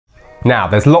Now,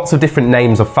 there's lots of different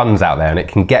names of funds out there and it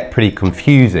can get pretty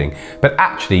confusing, but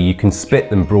actually you can split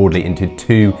them broadly into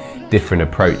two different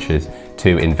approaches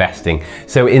to investing.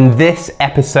 So in this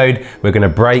episode, we're going to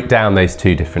break down those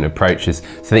two different approaches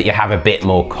so that you have a bit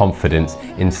more confidence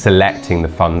in selecting the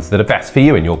funds that are best for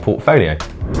you in your portfolio.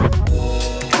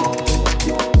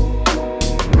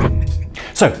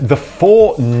 So the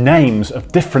four names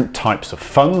of different types of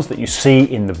funds that you see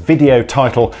in the video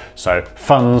title, so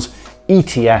funds,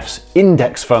 ETFs,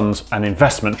 index funds, and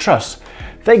investment trusts,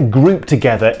 they group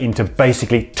together into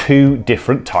basically two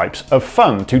different types of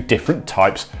fund, two different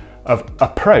types of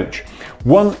approach.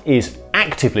 One is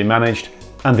actively managed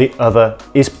and the other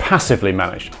is passively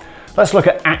managed. Let's look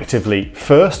at actively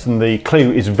first, and the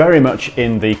clue is very much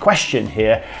in the question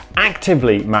here.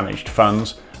 Actively managed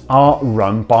funds are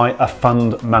run by a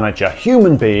fund manager,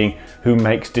 human being who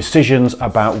makes decisions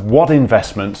about what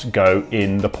investments go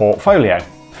in the portfolio.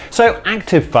 So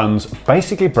active funds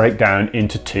basically break down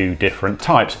into two different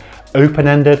types,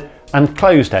 open-ended and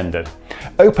closed-ended.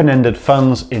 Open-ended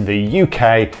funds in the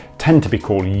UK tend to be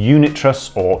called unit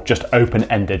trusts or just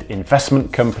open-ended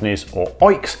investment companies or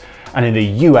OICs, and in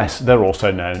the US they're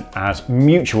also known as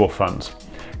mutual funds.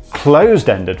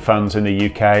 Closed-ended funds in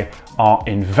the UK are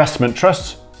investment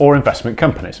trusts or investment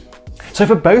companies. So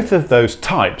for both of those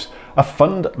types, a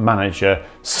fund manager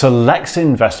selects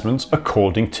investments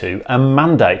according to a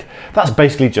mandate. That's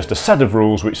basically just a set of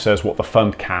rules which says what the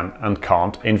fund can and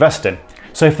can't invest in.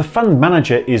 So if the fund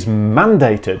manager is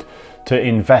mandated to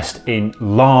invest in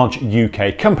large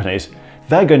UK companies,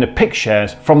 they're going to pick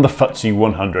shares from the FTSE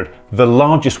 100, the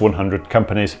largest 100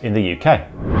 companies in the UK.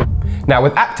 Now,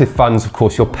 with active funds, of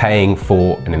course, you're paying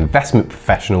for an investment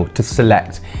professional to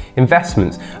select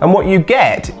investments. And what you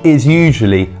get is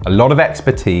usually a lot of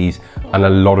expertise and a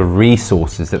lot of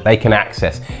resources that they can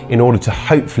access in order to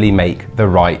hopefully make the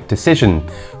right decision.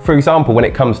 For example, when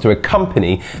it comes to a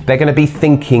company, they're going to be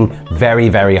thinking very,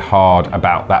 very hard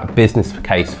about that business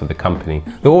case for the company.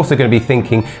 They're also going to be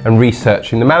thinking and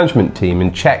researching the management team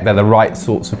and check they're the right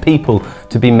sorts of people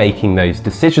to be making those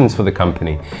decisions for the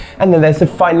company. And then there's the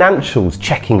financials,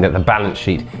 checking that the balance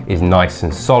sheet is nice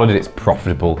and solid, it's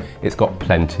profitable, it's got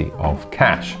plenty of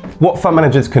cash. What fund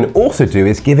managers can also do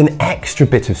is give an extra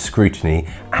bit of scrutiny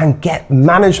and get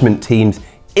management teams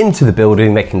into the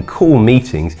building. They can call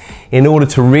meetings in order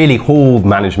to really haul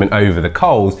management over the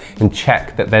coals and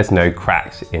check that there's no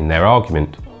cracks in their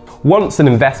argument. Once an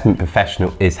investment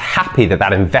professional is happy that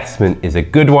that investment is a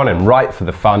good one and right for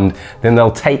the fund, then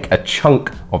they'll take a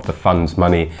chunk of the fund's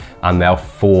money and they'll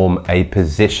form a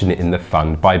position in the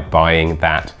fund by buying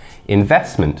that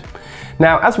investment.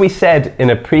 Now, as we said in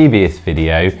a previous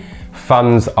video,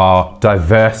 funds are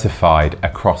diversified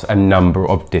across a number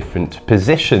of different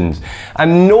positions.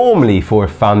 And normally for a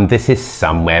fund, this is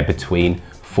somewhere between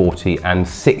 40 and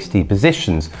 60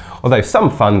 positions, although some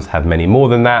funds have many more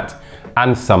than that,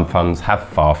 and some funds have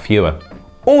far fewer.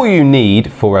 All you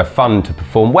need for a fund to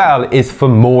perform well is for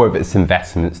more of its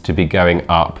investments to be going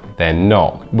up than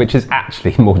not, which is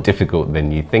actually more difficult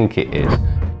than you think it is.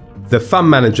 The fund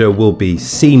manager will be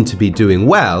seen to be doing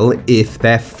well if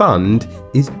their fund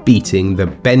is beating the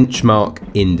benchmark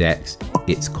index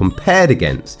it's compared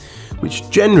against, which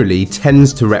generally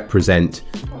tends to represent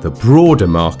the broader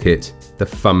market the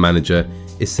fund manager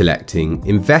is selecting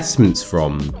investments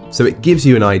from. So it gives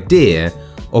you an idea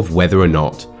of whether or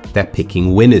not they're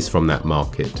picking winners from that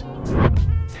market.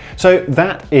 So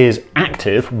that is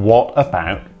active. What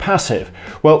about passive?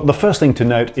 Well, the first thing to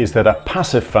note is that a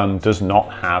passive fund does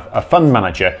not have a fund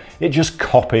manager. It just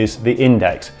copies the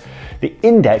index. The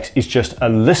index is just a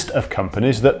list of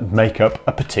companies that make up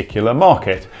a particular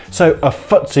market. So a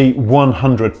FTSE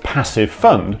 100 passive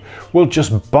fund will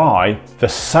just buy the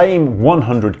same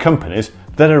 100 companies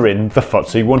that are in the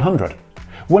FTSE 100.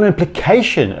 One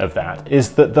implication of that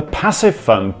is that the passive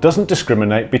fund doesn't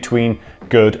discriminate between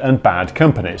good and bad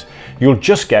companies. You'll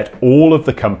just get all of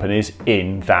the companies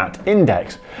in that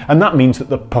index. And that means that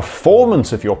the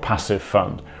performance of your passive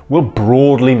fund will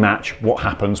broadly match what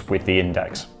happens with the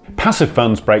index. Passive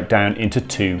funds break down into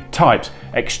two types: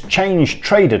 exchange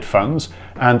traded funds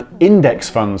and index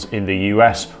funds in the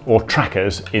US, or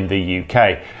trackers in the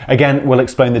UK. Again, we'll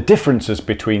explain the differences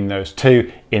between those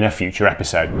two in a future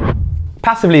episode.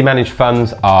 Passively managed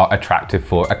funds are attractive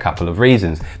for a couple of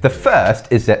reasons. The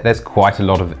first is that there's quite a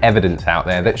lot of evidence out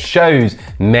there that shows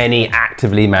many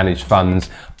actively managed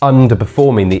funds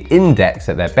underperforming the index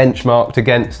that they're benchmarked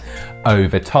against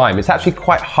over time. It's actually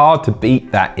quite hard to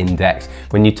beat that index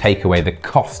when you take away the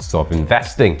costs of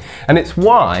investing. And it's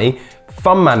why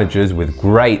fund managers with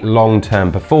great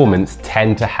long-term performance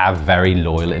tend to have very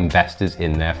loyal investors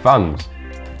in their funds.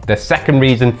 The second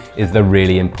reason is the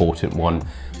really important one.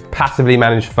 Passively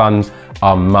managed funds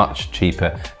are much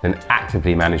cheaper than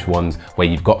actively managed ones where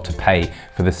you've got to pay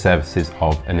for the services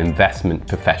of an investment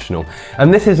professional.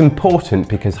 And this is important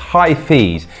because high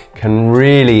fees can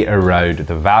really erode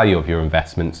the value of your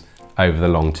investments over the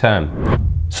long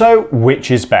term. So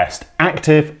which is best,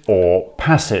 active or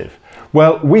passive?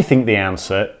 Well, we think the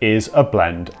answer is a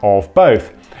blend of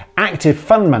both. Active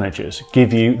fund managers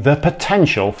give you the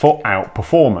potential for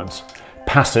outperformance.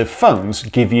 Passive funds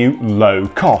give you low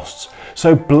costs.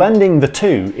 So blending the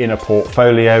two in a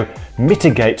portfolio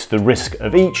mitigates the risk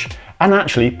of each and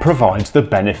actually provides the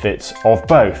benefits of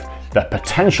both, the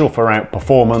potential for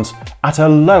outperformance at a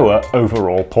lower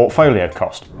overall portfolio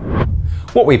cost.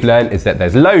 What we've learned is that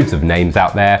there's loads of names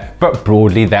out there, but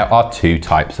broadly there are two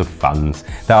types of funds.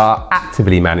 There are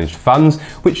actively managed funds,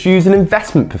 which use an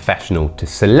investment professional to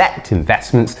select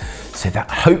investments so that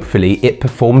hopefully it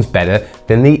performs better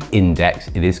than the index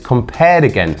it is compared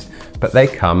against, but they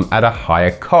come at a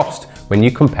higher cost when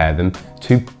you compare them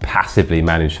to passively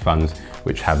managed funds,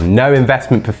 which have no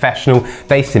investment professional.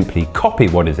 They simply copy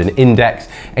what is an index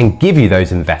and give you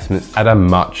those investments at a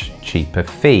much cheaper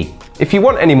fee. If you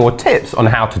want any more tips on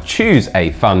how to choose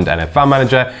a fund and a fund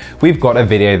manager, we've got a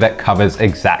video that covers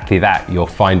exactly that. You'll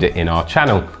find it in our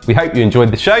channel. We hope you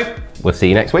enjoyed the show. We'll see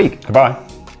you next week.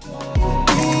 Goodbye.